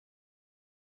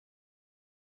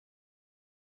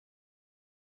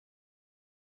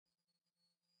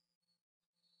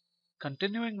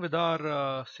Continuing with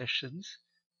our sessions,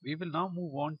 we will now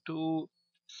move on to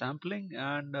sampling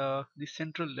and the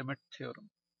central limit theorem.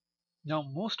 Now,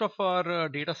 most of our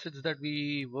data sets that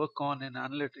we work on in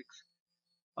analytics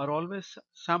are always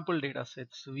sample data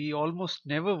sets. We almost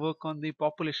never work on the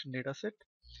population data set,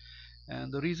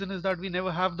 and the reason is that we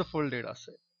never have the full data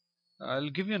set. I'll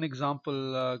give you an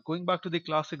example. Going back to the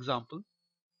class example,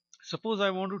 suppose I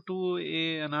want to do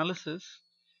a analysis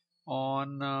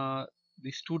on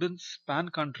the students pan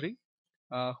country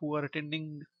who are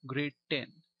attending grade 10.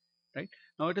 Right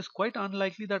now, it is quite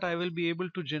unlikely that I will be able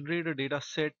to generate a data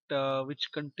set which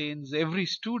contains every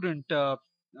student uh,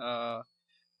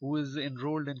 who is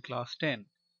enrolled in class 10,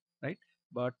 right?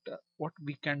 But what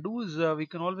we can do is we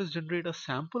can always generate a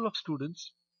sample of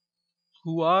students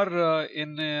who are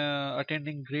in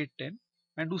attending grade 10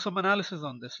 and do some analysis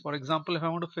on this. For example, if I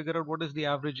want to figure out what is the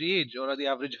average age or the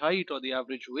average height or the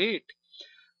average weight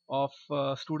of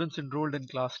students enrolled in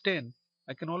class 10,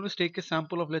 I can always take a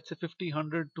sample of, let's say, 50,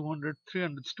 100, 200,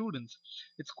 300 students.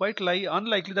 It's quite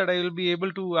unlikely that I will be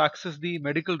able to access the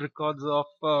medical records of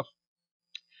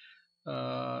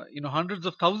hundreds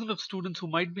of thousands of students who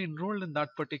might be enrolled in that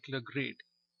particular grade,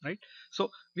 right?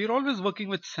 So we're always working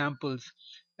with samples,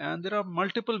 and there are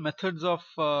multiple methods of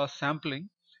sampling.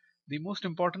 The most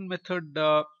important method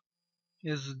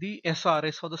is the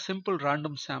SRS, or the simple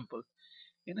random sample.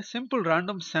 In a simple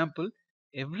random sample,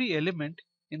 every element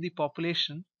in the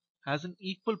population has an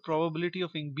equal probability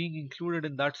of being included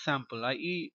in that sample,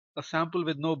 i.e., a sample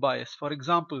with no bias. For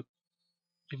example,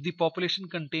 if the population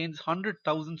contains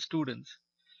 100,000 students,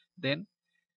 then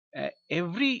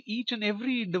each and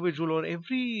every individual or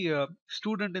every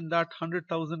student in that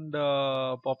 100,000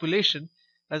 population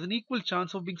has an equal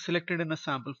chance of being selected in a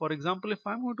sample. For example, if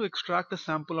I'm going to extract a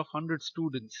sample of 100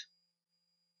 students,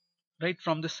 right,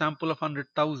 from the sample of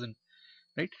 100,000,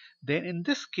 right, then in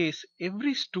this case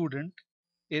every student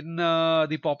in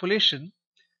the population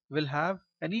will have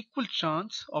an equal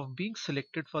chance of being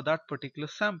selected for that particular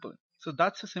sample. So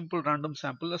that's a simple random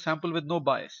sample, a sample with no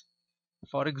bias.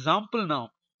 For example,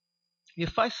 now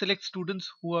if I select students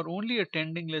who are only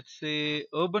attending, let's say,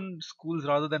 urban schools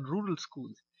rather than rural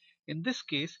schools, in this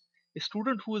case a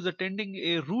student who is attending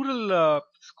a rural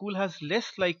school has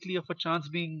less likely of a chance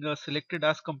being selected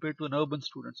as compared to an urban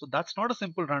student. So that's not a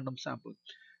simple random sample,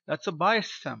 that's a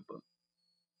biased sample.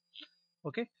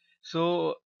 Okay,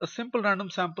 so a simple random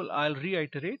sample, I'll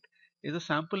reiterate, is a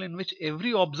sample in which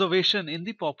every observation in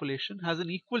the population has an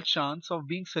equal chance of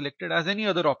being selected as any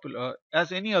other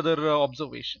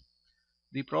observation.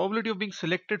 The probability of being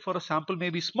selected for a sample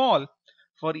may be small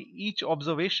for each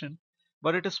observation,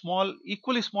 but it is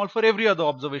equally small for every other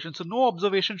observation. So no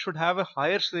observation should have a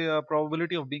higher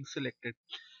probability of being selected.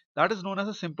 That is known as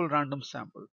a simple random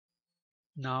sample.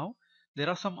 Now, there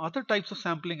are some other types of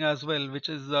sampling as well,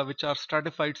 which are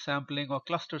stratified sampling or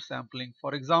cluster sampling.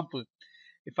 For example,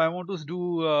 if I want to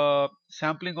do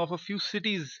sampling of a few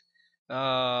cities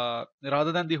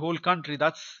rather than the whole country,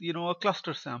 that's a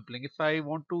cluster sampling. If I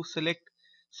want to select,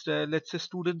 let's say,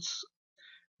 students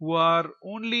who are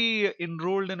only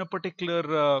enrolled in a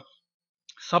particular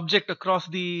subject across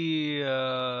the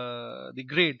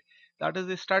grade, that is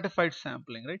a stratified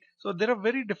sampling, right? So there are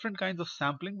very different kinds of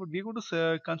sampling, but we're going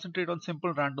to concentrate on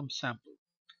simple random sample,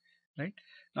 right?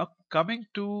 Now, coming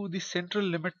to the central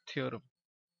limit theorem,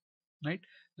 right?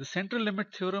 The central limit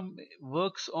theorem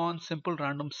works on simple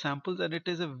random samples, and it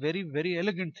is a very, very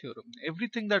elegant theorem.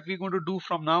 Everything that we're going to do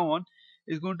from now on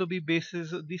is going to be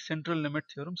basis the central limit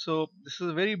theorem. So this is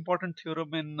a very important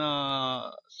theorem in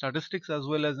statistics as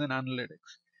well as in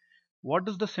analytics. What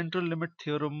does the central limit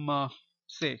theorem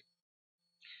say?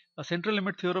 A central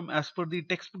limit theorem, as per the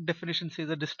textbook definition, says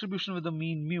a distribution with a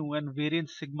mean mu and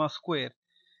variance sigma square.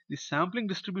 The sampling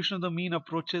distribution of the mean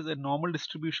approaches a normal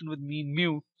distribution with mean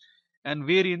mu and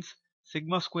variance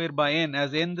sigma square by n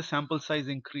as n the sample size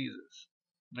increases,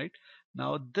 right?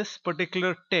 Now this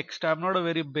particular text, I'm not a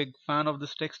very big fan of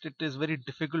this text. It is very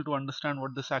difficult to understand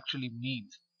what this actually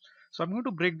means. So I'm going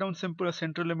to break down a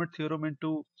central limit theorem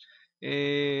into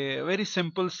a very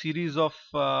simple series of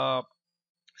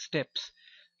steps,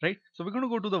 right? So we're going to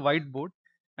go to the whiteboard,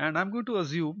 and I'm going to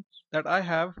assume that I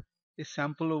have a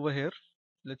sample over here.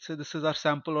 Let's say this is our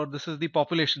sample, or this is the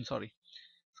population, sorry.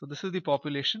 So this is the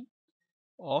population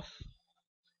of,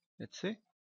 let's say,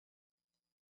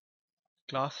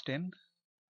 class 10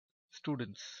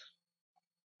 students,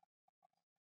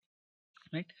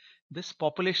 right? This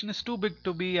population is too big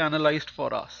to be analyzed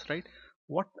for us, right?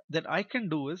 What that I can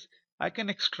do is I can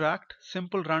extract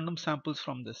simple random samples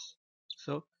from this.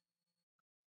 So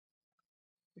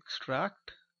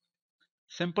extract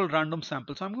simple random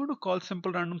sample. So I'm going to call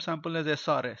simple random sample as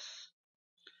SRS.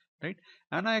 right?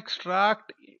 And I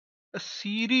extract a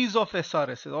series of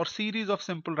SRSs or series of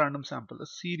simple random samples, a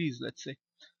series, let's say.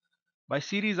 By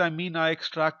series, I mean I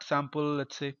extract sample,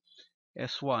 let's say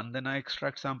S1, then I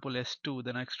extract sample S2,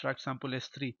 then I extract sample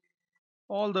S3,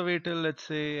 all the way till, let's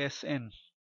say, Sn.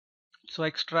 So I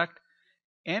extract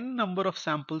n number of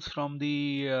samples from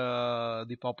the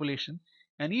population,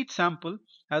 and each sample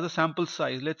has a sample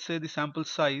size. Let's say the sample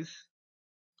size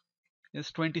is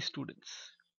 20 students,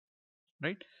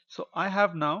 right? So I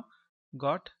have now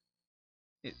got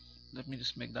it. Let me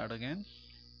just make that again.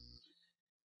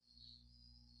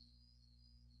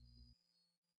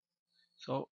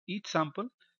 So each sample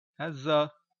has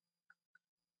a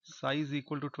size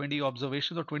equal to 20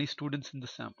 observations or 20 students in the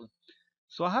sample.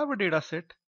 So I have a data set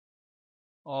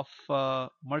of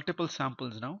multiple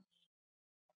samples now,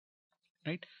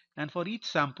 right? And for each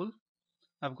sample,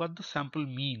 I've got the sample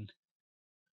mean,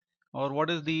 or what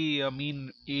is the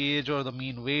mean age or the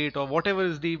mean weight or whatever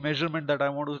is the measurement that I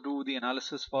want to do the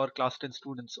analysis for class 10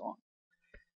 students on.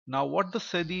 Now what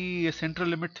the central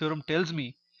limit theorem tells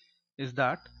me is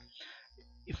that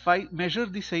if I measure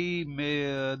the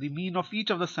mean of each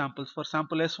of the samples, for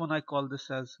sample S1 I call this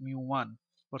as mu1,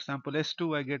 for sample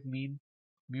S2 I get mean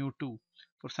mu2,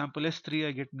 for sample S3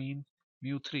 I get mean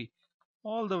mu3,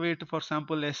 all the way to for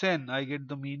sample Sn I get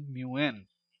the mean mun,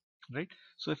 right?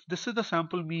 So if this is the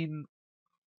sample mean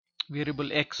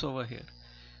variable x over here,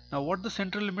 now what the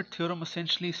central limit theorem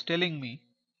essentially is telling me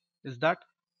is that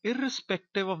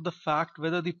irrespective of the fact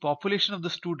whether the population of the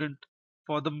student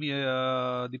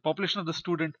the population of the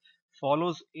student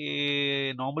follows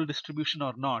a normal distribution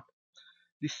or not,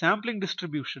 the sampling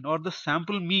distribution or the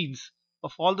sample means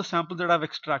of all the samples that I've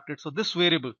extracted, so this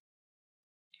variable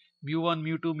mu1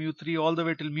 mu2 mu3 all the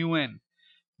way till mun,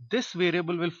 this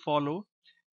variable will follow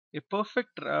a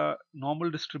perfect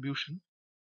normal distribution,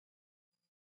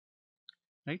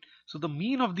 right? So the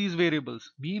mean of these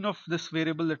variables, mean of this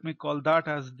variable, let me call that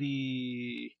as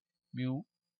the mu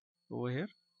over here.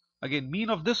 Again, mean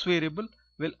of this variable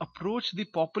will approach the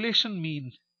population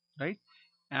mean, right?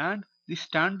 And the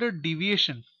standard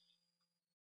deviation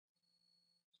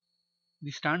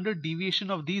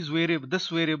of this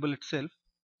variable itself,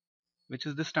 which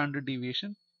is the standard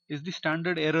deviation, is the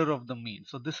standard error of the mean.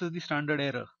 So this is the standard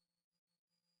error.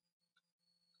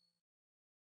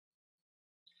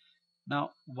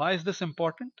 Now, why is this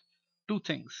important? Two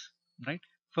things, right?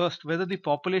 First, whether the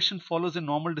population follows a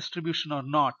normal distribution or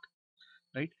not,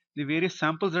 right? The various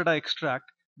samples that I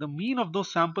extract, the mean of those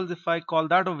samples, if I call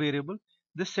that a variable,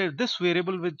 this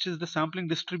variable, which is the sampling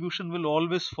distribution, will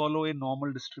always follow a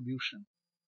normal distribution.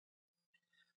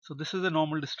 So this is a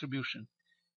normal distribution.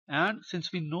 And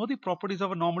since we know the properties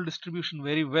of a normal distribution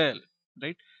very well,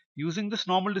 right? Using this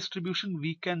normal distribution,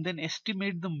 we can then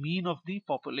estimate the mean of the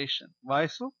population. Why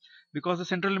so? Because the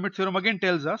central limit theorem again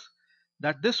tells us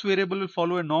that this variable will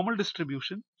follow a normal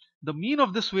distribution. The mean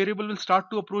of this variable will start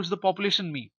to approach the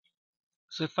population mean.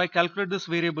 So if I calculate this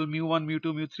variable mu1, mu2,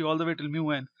 mu3 all the way till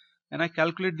mun, and I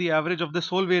calculate the average of this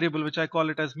whole variable, which I call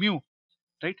it as mu,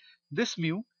 right? This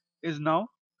mu is now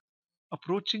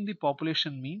approaching the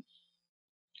population mean,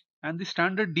 and the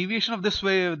standard deviation of this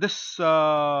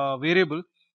variable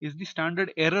is the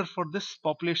standard error for this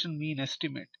population mean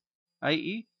estimate,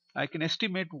 i.e. I can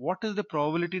estimate what is the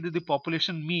probability that the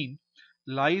population mean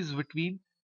lies between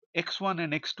x1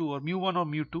 and x2 or mu1 or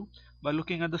mu2 by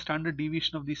looking at the standard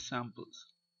deviation of these samples.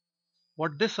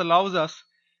 What this allows us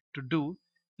to do,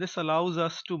 this allows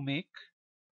us to make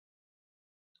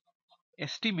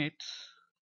estimates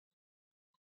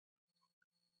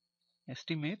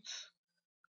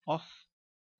of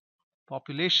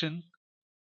population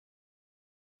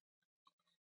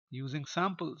using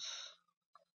samples,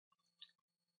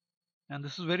 and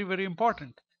this is very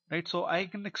important, right? So I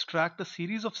can extract a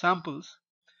series of samples,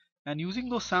 and using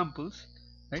those samples,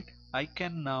 right, I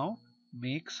can now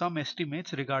make some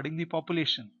estimates regarding the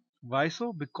population. Why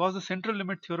so? Because the central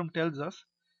limit theorem tells us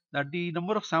that the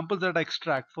number of samples that I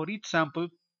extract, for each sample,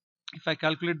 if I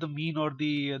calculate the mean or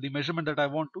the measurement that I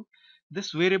want to,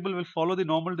 this variable will follow the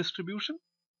normal distribution,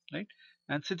 right?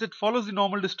 And since it follows the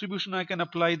normal distribution, I can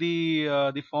apply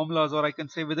the formulas, or I can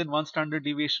say within one standard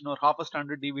deviation or half a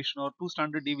standard deviation or two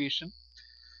standard deviation,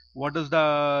 what is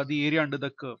the area under the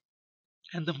curve,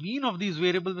 and the mean of these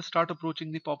variables will start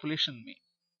approaching the population mean.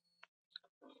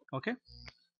 Okay,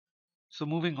 so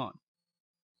moving on.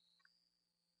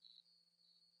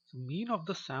 So mean of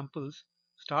the samples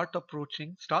starts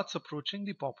approaching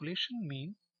the population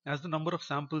mean as the number of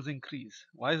samples increase.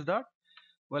 Why is that?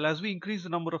 Well, as we increase the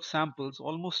number of samples,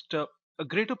 almost a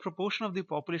greater proportion of the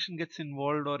population gets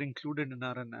involved or included in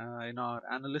our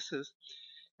analysis,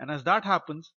 and as that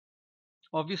happens,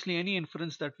 obviously any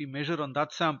inference that we measure on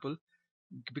that sample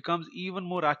becomes even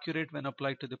more accurate when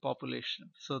applied to the population.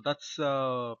 So that's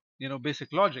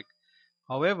basic logic.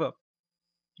 However,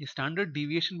 the standard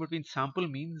deviation between sample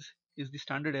means is the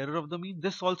standard error of the mean.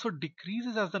 This also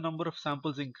decreases as the number of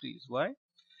samples increase. Why?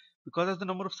 Because as the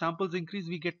number of samples increase,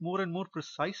 we get more and more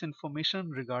precise information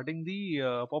regarding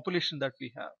the population that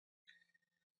we have.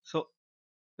 So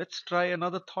let's try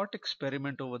another thought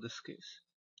experiment over this case.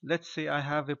 Let's say I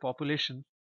have a population,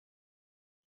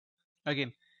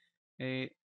 again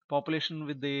a population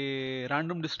with a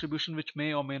random distribution which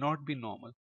may or may not be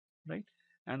normal, right?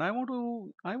 And I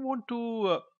want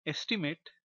to estimate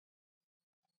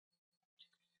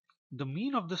the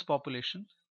mean of this population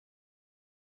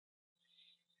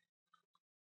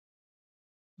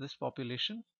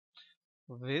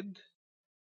with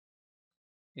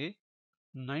a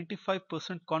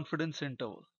 95% confidence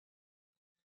interval,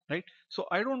 right? So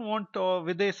I don't want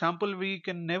with a sample we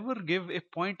can never give a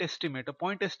point estimate. A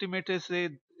point estimate is a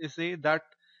that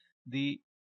the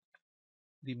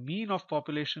mean of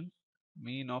population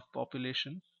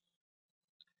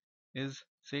is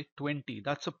say 20.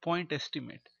 That's a point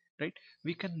estimate, right?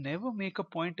 We can never make a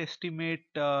point estimate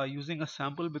using a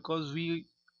sample, because we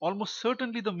almost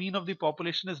certainly the mean of the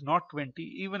population is not 20,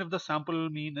 even if the sample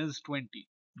mean is 20,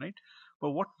 right?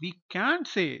 But what we can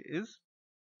say is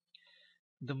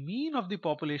the mean of the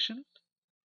population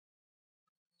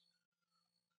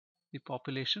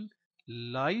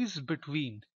lies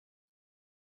between,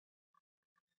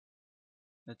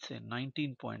 let's say,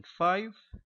 19.5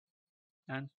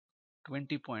 and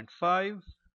 20.5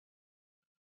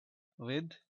 with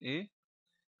a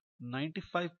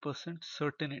 95%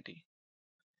 certainty,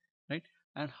 right?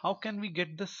 And how can we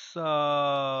get this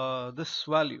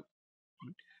value?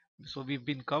 So we've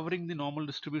been covering the normal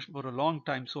distribution for a long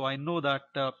time, so I know that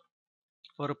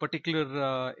for a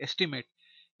particular estimate,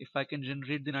 if I can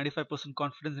generate the 95%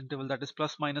 confidence interval, that is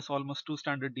plus minus almost 2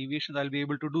 standard deviations, I'll be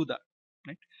able to do that,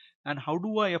 right? And how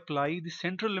do I apply the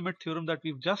central limit theorem that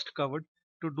we've just covered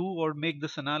to do or make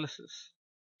this analysis,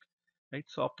 right?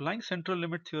 So applying central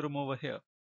limit theorem over here,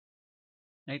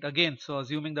 right? Again, so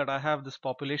assuming that I have this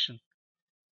population,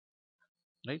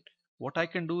 right? What I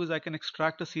can do is I can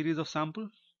extract a series of sample.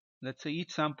 Let's say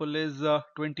each sample is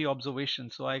 20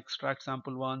 observations. So I extract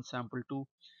sample 1, sample 2,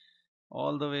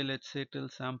 all the way, let's say, till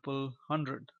sample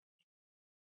 100.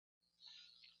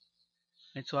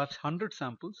 Right? So I have 100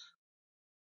 samples,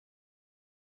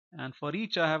 and for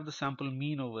each I have the sample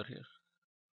mean over here.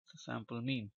 So sample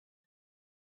mean.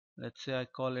 Let's say I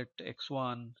call it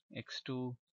x1,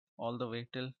 x2, all the way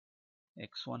till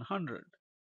x100.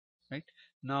 Right?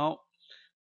 Now,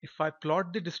 if I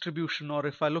plot the distribution, or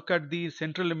if I look at the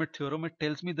central limit theorem, it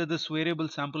tells me that this variable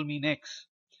sample mean x,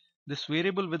 this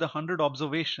variable with 100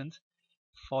 observations,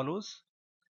 follows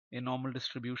a normal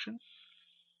distribution.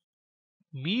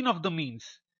 Mean of the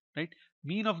means, right?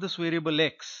 Mean of this variable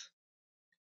x,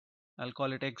 I'll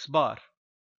call it x bar,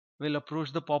 will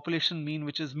approach the population mean,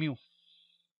 which is mu,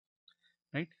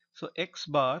 right? So x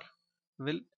bar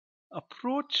will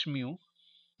approach mu,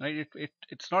 right?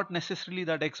 It's not necessarily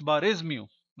that x bar is mu,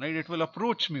 right? It will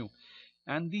approach mu,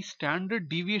 and the standard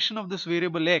deviation of this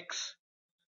variable x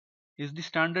is the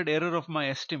standard error of my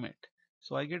estimate.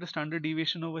 So I get a standard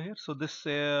deviation over here. So this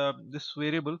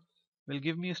variable will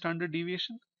give me a standard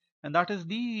deviation, and that is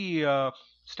the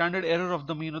standard error of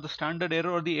the mean, or the standard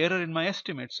error, or the error in my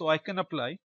estimate. So I can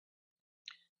apply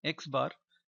x bar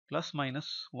plus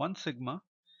minus 1 sigma,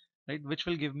 right, which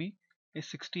will give me a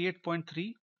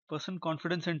 68.3%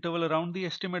 confidence interval around the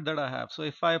estimate that I have. So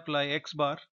if I apply x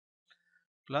bar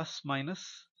plus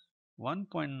minus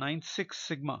 1.96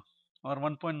 sigma, or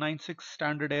 1.96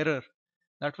 standard error,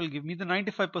 that will give me the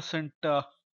 95%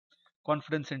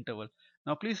 confidence interval.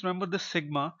 Now please remember, this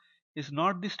sigma is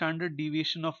not the standard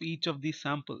deviation of each of these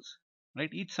samples,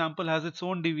 right? Each sample has its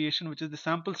own deviation, which is the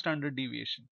sample standard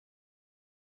deviation.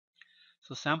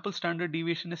 So sample standard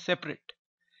deviation is separate.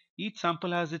 Each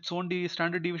sample has its own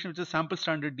standard deviation, which is sample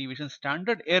standard deviation.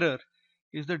 Standard error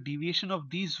is the deviation of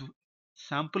these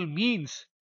sample means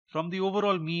from the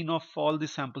overall mean of all the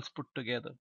samples put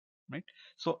together, right?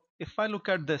 So if I look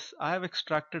at this, I have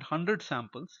extracted 100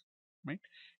 samples, right?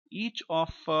 Each of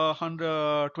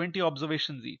 120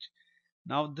 observations each.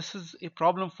 Now this is a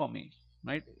problem for me,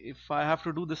 right? If I have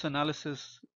to do this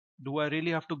analysis, do I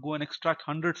really have to go and extract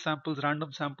 100 samples,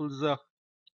 random samples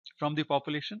from the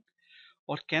population?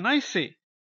 Or can I say,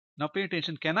 now pay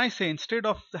attention, can I say instead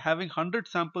of having 100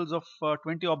 samples of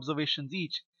 20 observations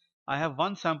each, I have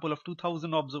one sample of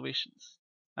 2000 observations.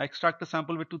 I extract a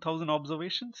sample with 2000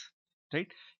 observations, right?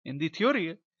 In the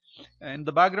theory, in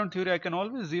the background theory, I can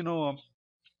always,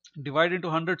 divide into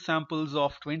 100 samples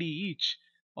of 20 each,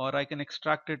 or I can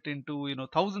extract it into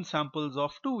 1000 samples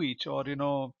of 2 each, or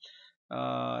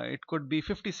it could be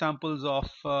 50 samples of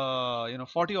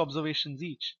 40 observations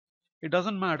each. It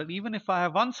doesn't matter. Even if I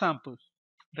have one sample,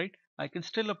 right, I can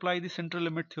still apply the central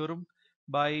limit theorem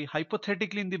by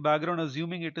hypothetically in the background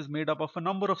assuming it is made up of a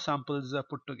number of samples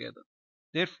put together.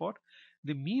 Therefore,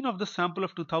 the mean of the sample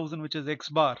of 2000, which is x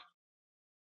bar,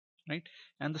 right,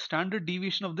 and the standard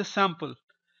deviation of this sample,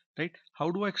 right,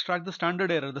 how do I extract the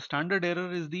standard error? The standard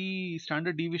error is the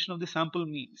standard deviation of the sample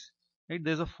means, right.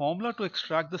 There's a formula to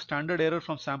extract the standard error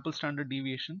from sample standard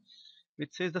deviation,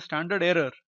 which says the standard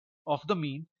error of the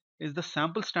mean is the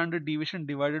sample standard deviation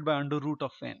divided by under root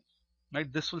of n,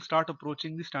 right. This will start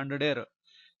approaching the standard error.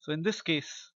 So in this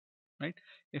case, right,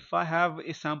 if I have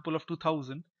a sample of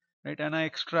 2000, right, and I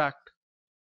extract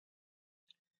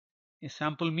a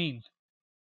sample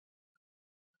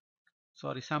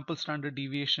standard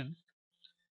deviation,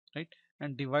 right,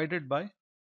 and divided by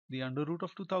the under root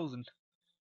of 2000,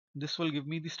 this will give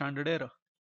me the standard error.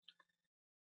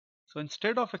 So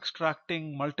instead of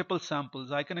extracting multiple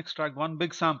samples, I can extract one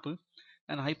big sample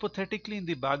and hypothetically in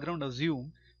the background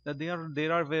assume that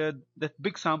that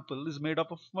big sample is made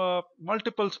up of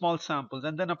multiple small samples,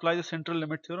 and then apply the central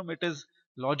limit theorem. It is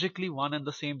logically one and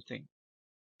the same thing.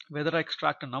 Whether I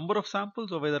extract a number of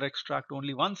samples or whether I extract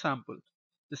only one sample,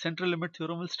 the central limit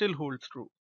theorem will still hold true,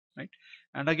 right?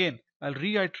 And again, I'll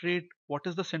reiterate what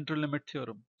is the central limit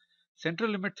theorem. Central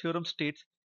limit theorem states,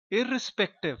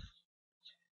 irrespective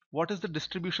what is the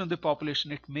distribution of the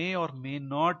population, it may or may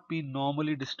not be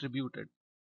normally distributed.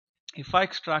 If I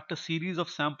extract a series of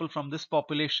samples from this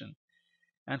population,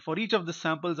 and for each of the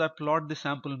samples I plot the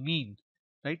sample mean,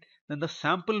 right, then the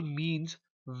sample means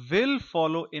will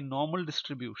follow a normal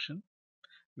distribution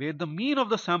where the mean of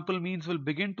the sample means will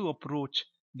begin to approach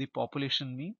the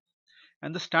population mean,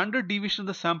 and the standard deviation of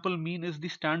the sample mean is the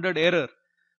standard error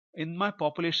in my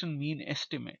population mean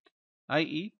estimate.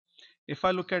 I.e., if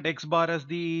I look at x bar as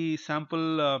the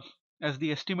sample as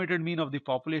the estimated mean of the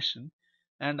population,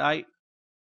 and I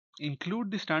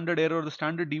include the standard error or the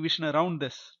standard deviation around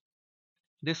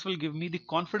this will give me the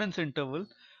confidence interval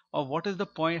of what is the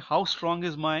point, how strong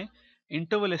is my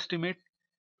interval estimate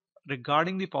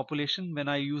regarding the population when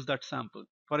I use that sample.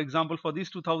 For example, for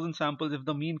these 2000 samples, if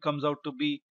the mean comes out to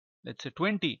be, let's say,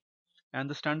 20 and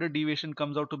the standard deviation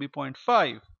comes out to be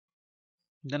 0.5,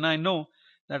 then I know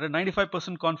that a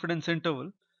 95% confidence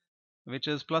interval, which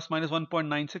is plus minus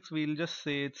 1.96, we'll just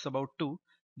say it's about 2.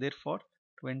 Therefore,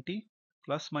 20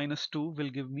 plus minus 2 will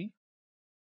give me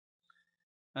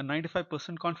a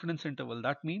 95% confidence interval.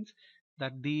 That means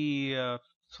that the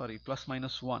plus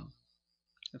minus 1,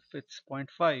 if it's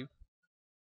 0.5,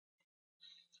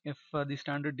 if the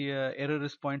standard error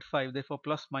is 0.5, therefore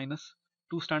plus minus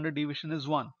 2 standard deviation is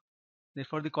 1.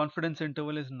 Therefore the confidence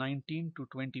interval is 19 to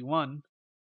 21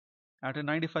 at a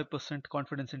 95%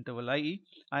 confidence interval, i.e.,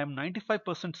 I am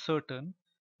 95% certain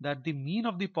that the mean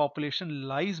of the population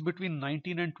lies between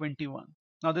 19 and 21.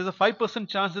 Now there's a 5%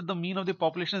 chance that the mean of the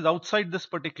population is outside this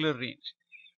particular range.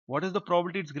 What is the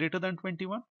probability it's greater than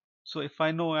 21? So if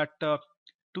I know at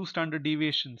 2 standard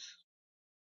deviations,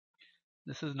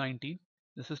 this is 19,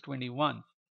 this is 21,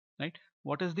 right?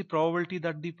 What is the probability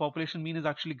that the population mean is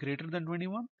actually greater than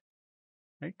 21?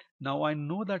 Right? Now I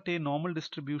know that a normal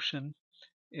distribution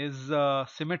is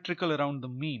symmetrical around the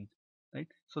mean, right?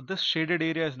 So this shaded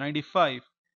area is 95.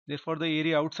 Therefore, the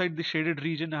area outside the shaded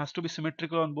region has to be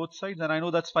symmetrical on both sides, and I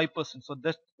know that's 5%. So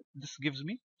this gives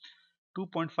me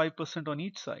 2.5% on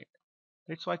each side.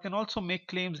 Right? So I can also make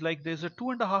claims like there's a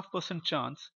 2.5%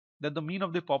 chance that the mean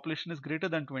of the population is greater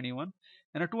than 21,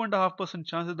 and a 2.5%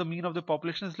 chance that the mean of the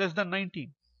population is less than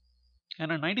 19,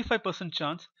 and a 95%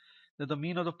 chance that the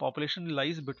mean of the population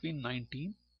lies between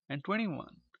 19 and 21.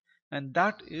 And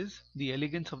that is the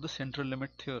elegance of the central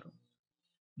limit theorem.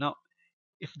 Now,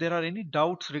 if there are any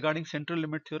doubts regarding central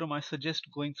limit theorem, I suggest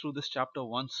going through this chapter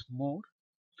once more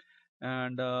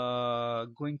and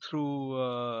going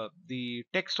through the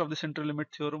text of the central limit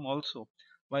theorem also.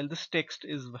 While this text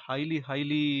is highly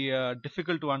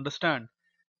difficult to understand,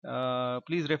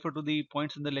 please refer to the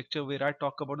points in the lecture where I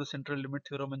talk about the central limit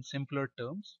theorem in simpler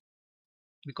terms.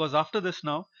 Because after this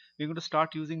now, we're going to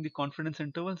start using the confidence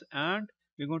intervals, and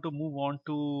we're going to move on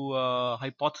to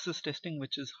hypothesis testing,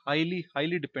 which is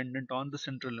highly dependent on the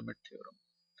central limit theorem.